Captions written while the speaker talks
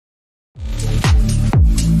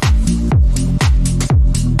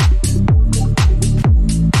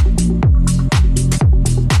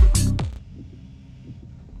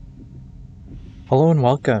Hello and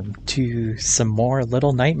welcome to some more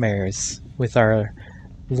Little Nightmares with our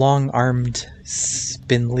long-armed,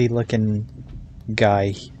 spindly-looking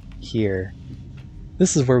guy here.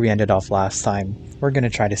 This is where we ended off last time. We're going to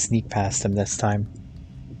try to sneak past him this time.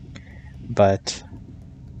 But,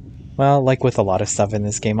 well, like with a lot of stuff in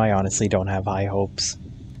this game, I honestly don't have high hopes.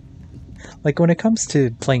 Like when it comes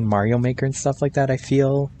to playing Mario Maker and stuff like that, I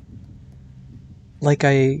feel like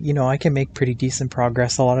I can make pretty decent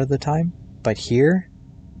progress a lot of the time. But here,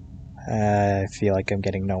 I feel like I'm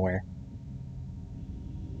getting nowhere.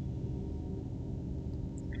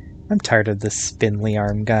 I'm tired of this spindly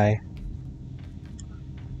arm guy.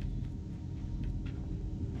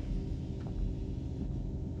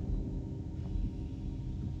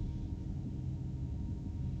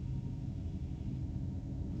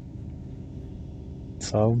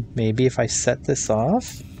 So maybe if I set this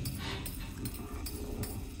off?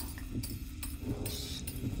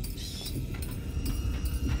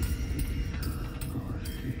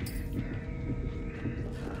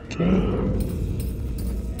 Okay.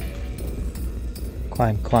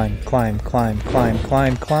 Climb, climb, climb, climb, climb,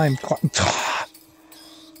 climb, climb, climb.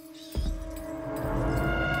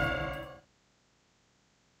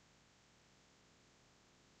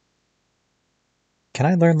 Can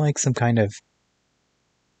I learn like some kind of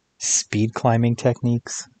speed climbing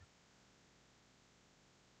techniques?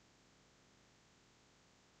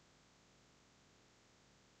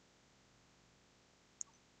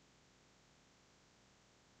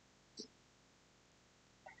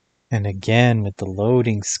 And again with the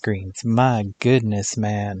loading screens. My goodness,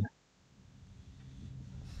 man.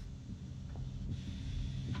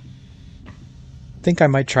 I think I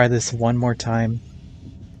might try this one more time.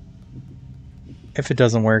 If it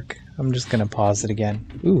doesn't work, I'm just gonna pause it again.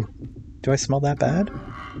 Ooh, do I smell that bad?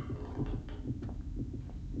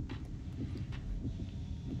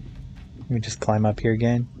 Let me just climb up here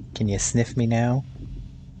again. Can you sniff me now?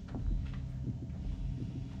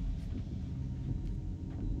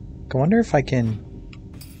 I wonder if I can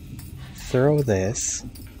throw this.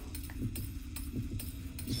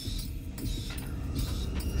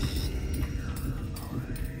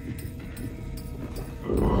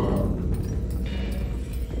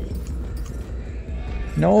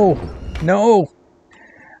 No! No!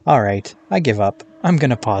 Alright, I give up. I'm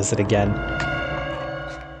gonna pause it again.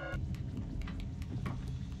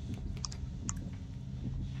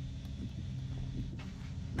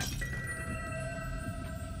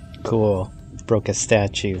 Cool. Broke a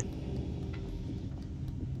statue.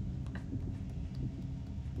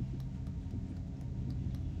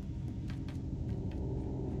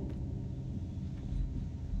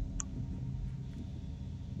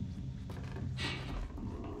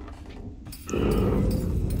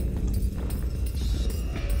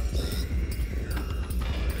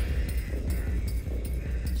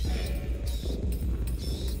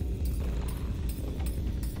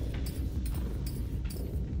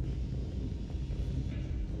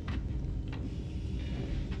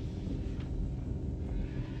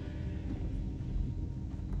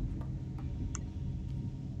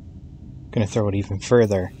 Gonna throw it even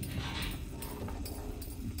further.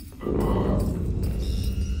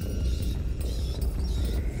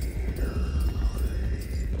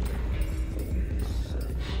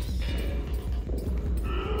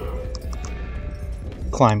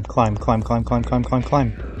 Climb, climb, climb, climb, climb, climb, climb,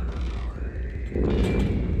 climb.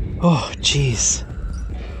 Oh, jeez.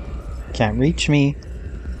 Can't reach me.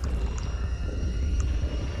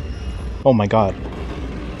 Oh my god.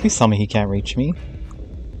 Please tell me he can't reach me.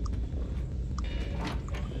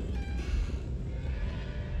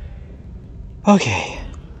 Okay.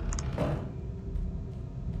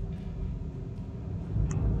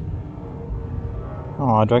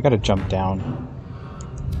 Oh, do I gotta jump down?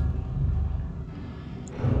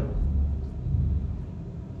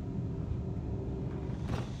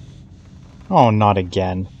 Oh, not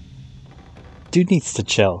again. Dude needs to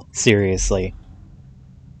chill, seriously.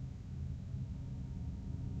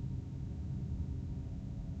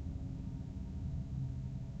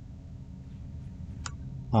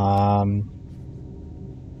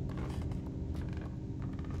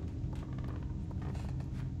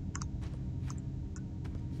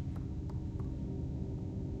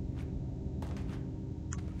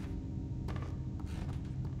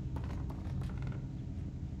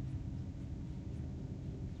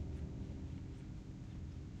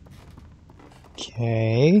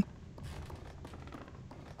 Okay.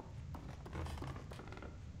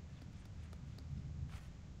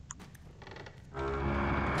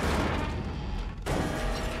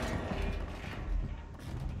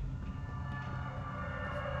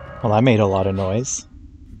 Well, that made a lot of noise.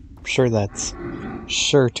 sure that's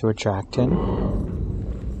sure to attract him.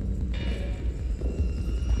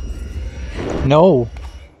 No!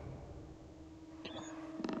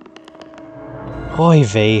 Oy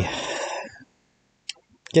vey.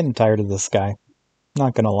 Getting tired of this guy.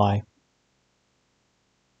 Not gonna lie.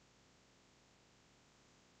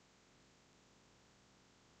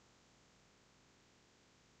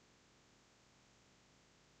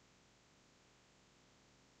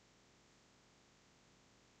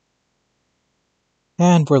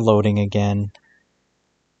 And we're loading again.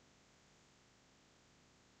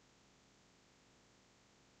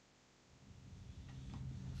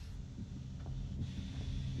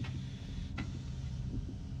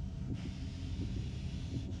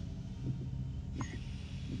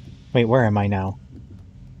 Wait, where am I now?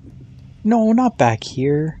 No, not back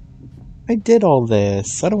here. I did all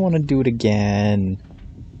this. I don't want to do it again.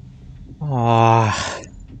 Ah.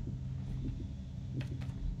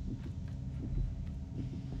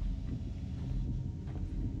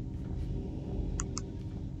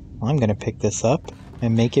 I'm gonna pick this up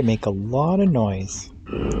and make it make a lot of noise.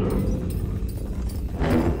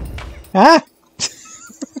 Ah!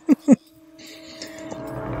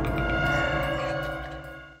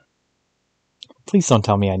 Please don't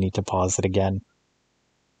tell me I need to pause it again.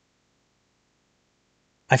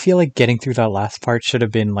 I feel like getting through that last part should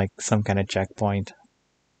have been like some kind of checkpoint.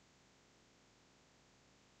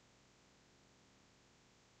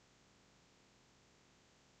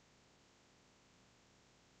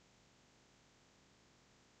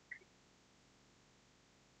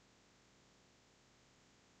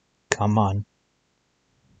 Come on.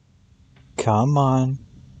 Come on.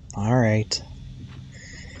 Alright.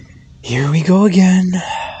 Here we go again.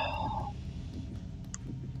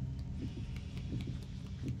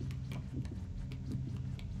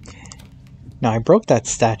 Now I broke that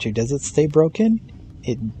statue. Does it stay broken?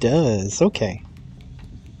 It does. Okay.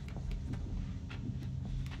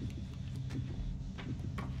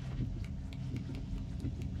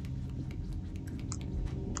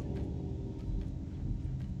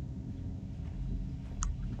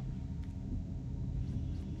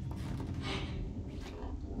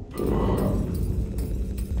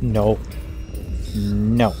 No.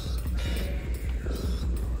 No.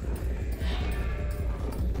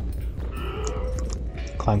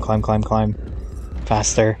 Climb, climb, climb, climb.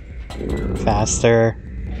 Faster. Faster.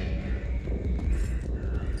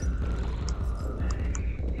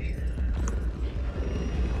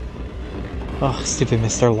 Oh, stupid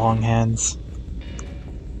Mr. Longhands.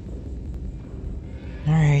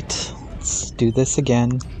 Alright, let's do this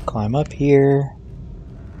again. Climb up here.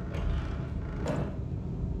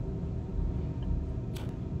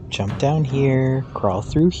 Jump down here. Crawl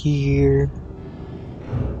through here.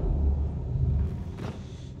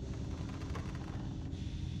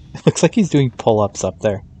 It looks like he's doing pull-ups up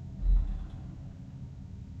there.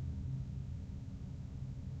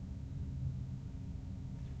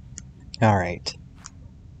 Alright.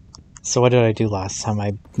 So what did I do last time?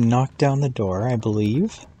 I knocked down the door, I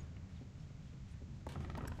believe.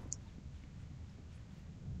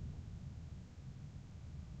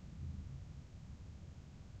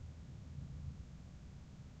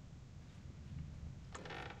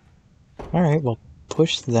 Alright, we'll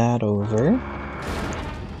push that over.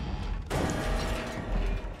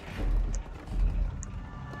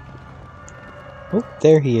 Oh,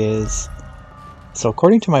 there he is. So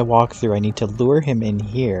according to my walkthrough, I need to lure him in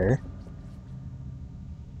here.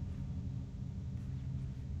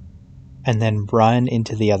 And then run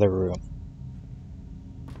into the other room.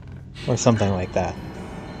 Or something like that.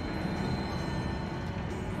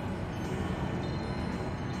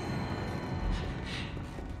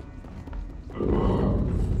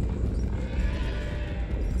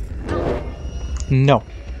 No.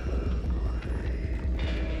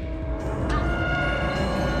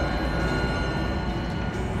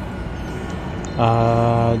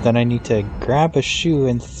 Then I need to grab a shoe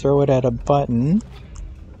and throw it at a button.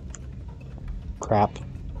 Crap.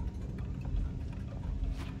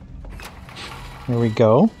 Here we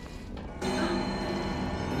go.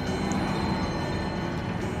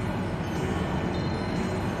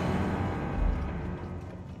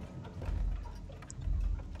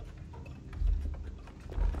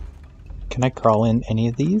 Can I crawl in any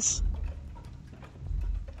of these?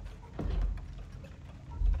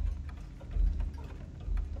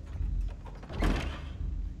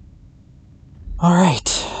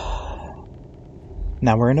 Alright.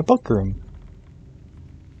 Now we're in a book room.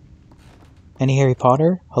 Any Harry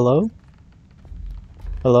Potter? Hello?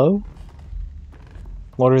 Hello?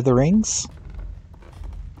 Lord of the Rings?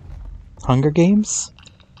 Hunger Games?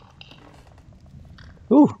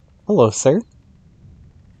 Ooh, Hello, sir.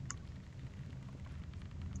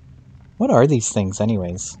 What are these things,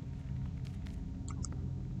 anyways?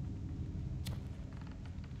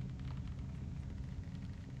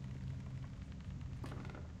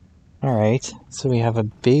 Alright, so we have a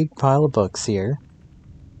big pile of books here.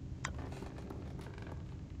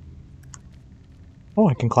 Oh,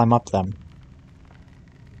 I can climb up them.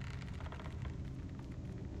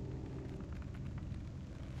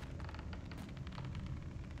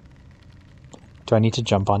 Do I need to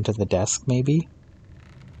jump onto the desk, maybe?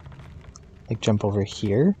 Like, jump over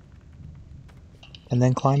here? And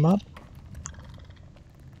then climb up?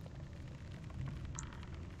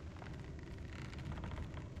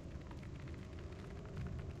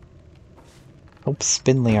 Hope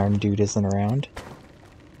spindly-armed dude isn't around.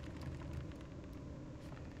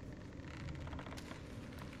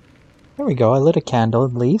 There we go, I lit a candle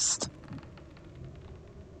at least.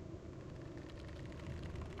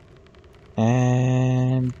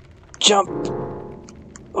 And... jump!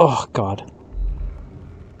 Oh, God.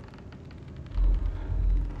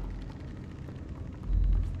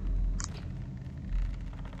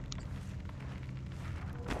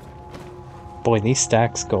 Boy, these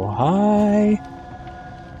stacks go high.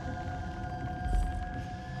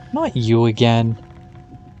 Not you again.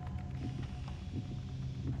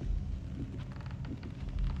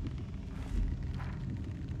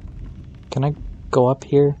 Can I go up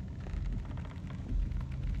here?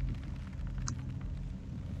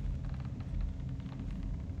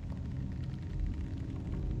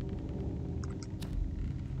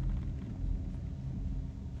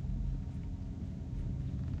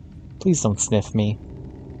 Please don't sniff me.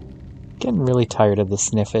 Getting really tired of the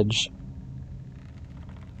sniffage.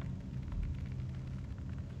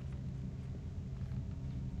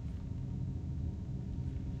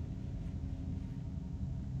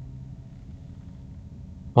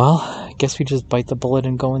 Well, I guess we just bite the bullet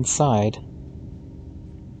and go inside.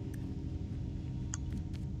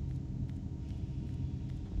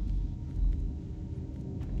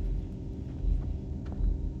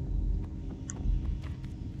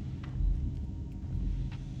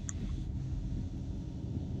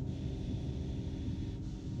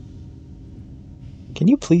 Can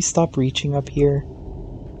you please stop reaching up here?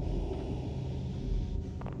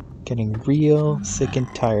 Getting real sick and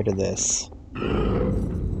tired of this.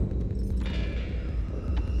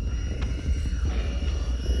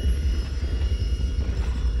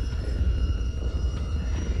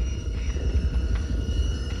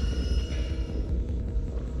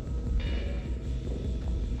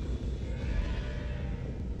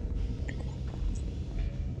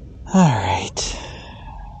 Alright.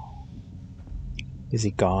 Is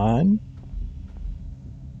he gone?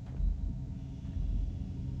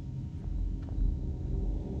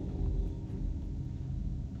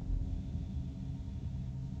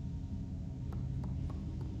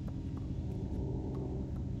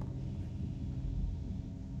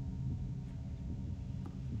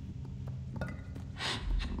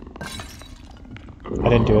 I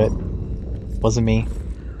didn't do it. Wasn't me.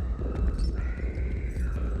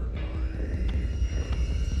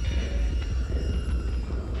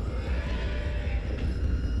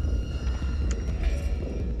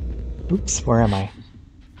 Oops, where am I?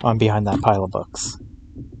 Oh, I'm behind that pile of books.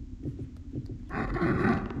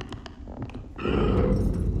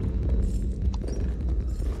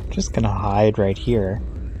 Just gonna hide right here.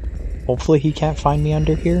 Hopefully he can't find me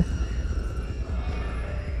under here.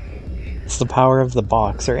 It's the power of the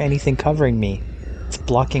box, or anything covering me. It's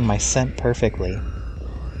blocking my scent perfectly.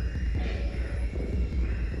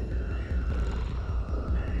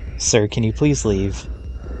 Sir, can you please leave?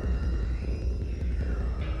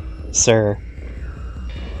 Sir.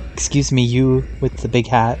 Excuse me, you with the big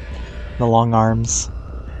hat and the long arms.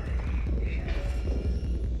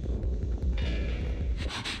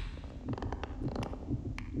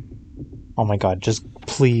 Oh my god, just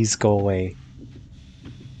please go away.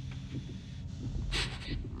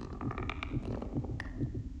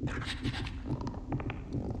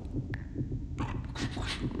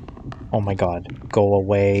 Oh my god, go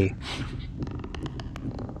away.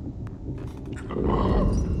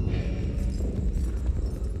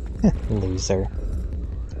 Loser.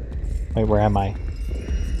 Wait, where am I?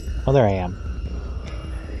 Oh, there I am.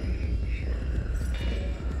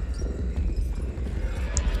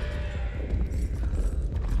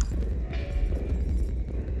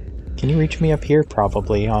 Can you reach me up here?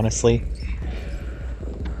 Probably, honestly.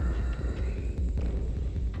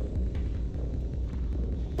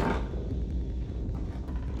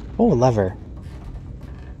 Oh, a lever.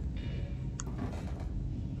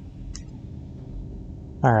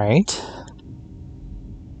 Alright.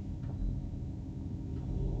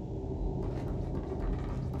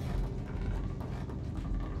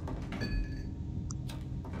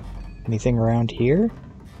 Anything around here?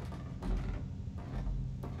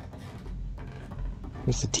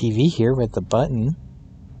 There's a TV here with the button.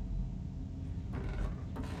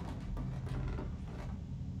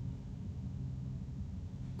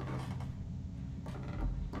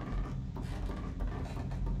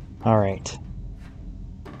 Alright.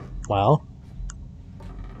 Well.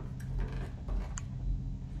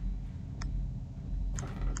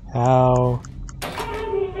 How...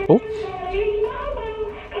 Oh.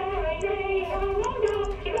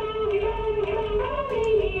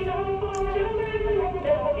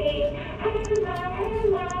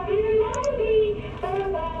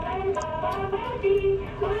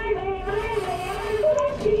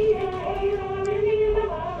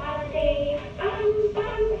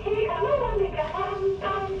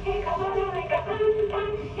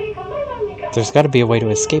 There's got to be a way to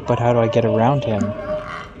escape, but how do I get around him?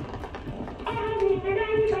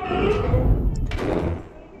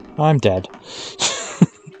 Oh, I'm dead.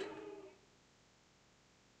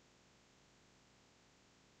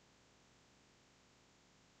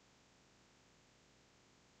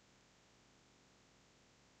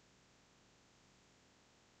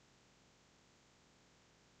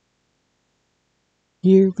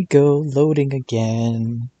 Here we go, loading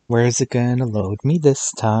again. Where's it gonna load me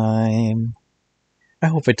this time? I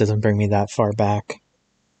hope it doesn't bring me that far back.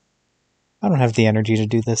 I don't have the energy to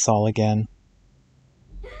do this all again.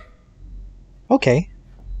 Okay.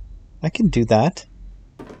 I can do that.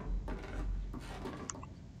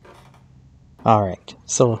 Alright,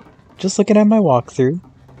 so just looking at my walkthrough,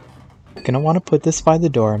 gonna want to put this by the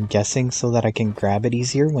door, I'm guessing, so that I can grab it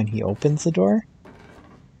easier when he opens the door.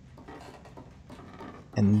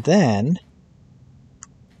 And then...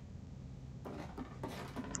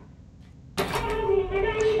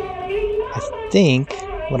 I think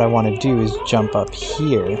what I want to do is jump up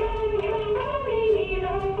here.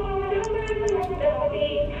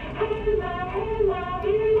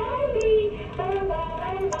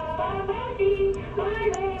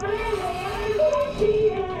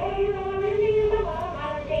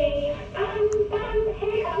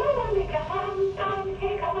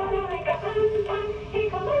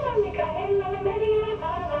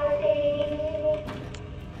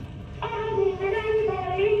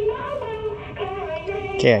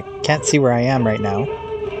 Okay, I can't see where I am right now.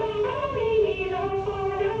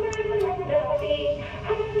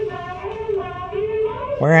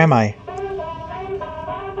 Where am I?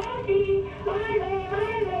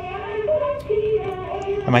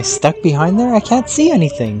 Am I stuck behind there? I can't see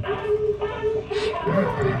anything.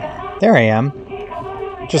 There I am.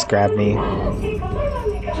 Just grab me.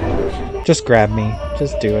 Just grab me.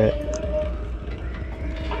 Just do it.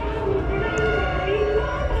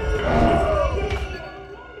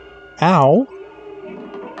 Ow.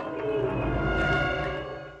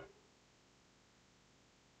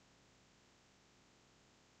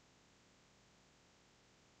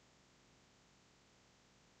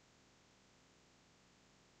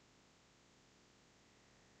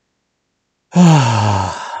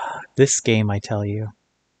 This game, I tell you.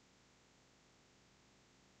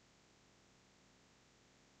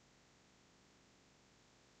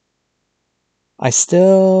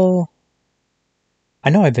 I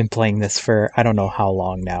know I've been playing this for I don't know how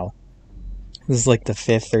long now. This is like the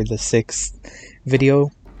 5th or the 6th video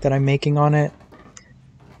that I'm making on it.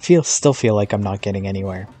 Still feel like I'm not getting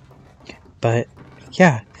anywhere. But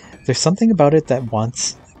yeah, there's something about it that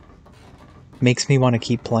makes me want to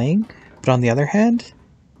keep playing, but on the other hand,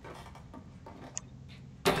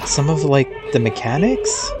 some of like the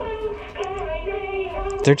mechanics,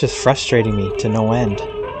 they're just frustrating me to no end.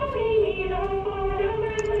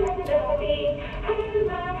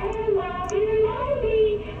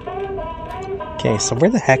 Okay, so where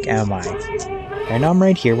the heck am I? Right now I'm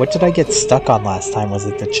right here. What did I get stuck on last time? Was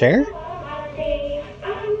it the chair?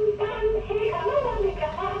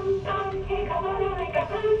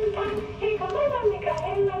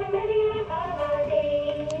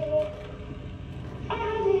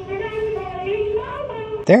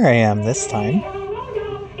 There I am this time.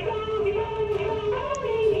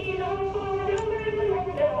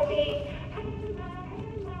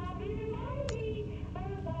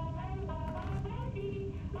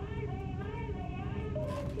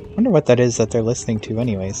 Wonder what that is that they're listening to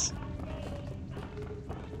anyways.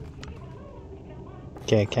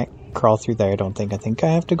 Okay, I can't crawl through there, I don't think. I think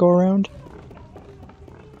I have to go around.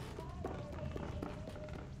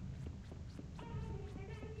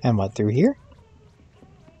 And what, through here?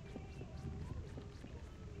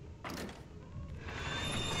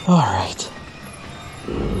 Alright.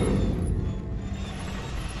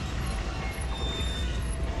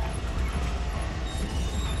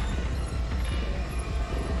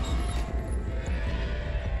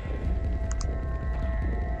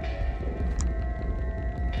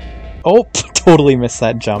 Oh, totally missed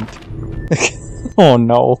that jump. Oh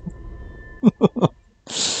no.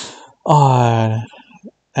 Oh,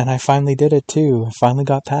 and I finally did it too. I finally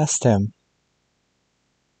got past him.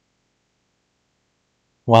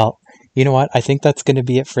 Well, you know what? I think that's going to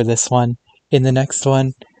be it for this one. In the next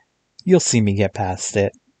one, you'll see me get past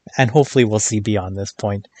it. And hopefully we'll see beyond this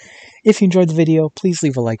point. If you enjoyed the video, please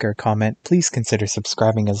leave a like or a comment. Please consider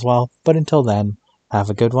subscribing as well. But until then, have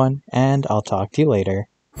a good one, and I'll talk to you later.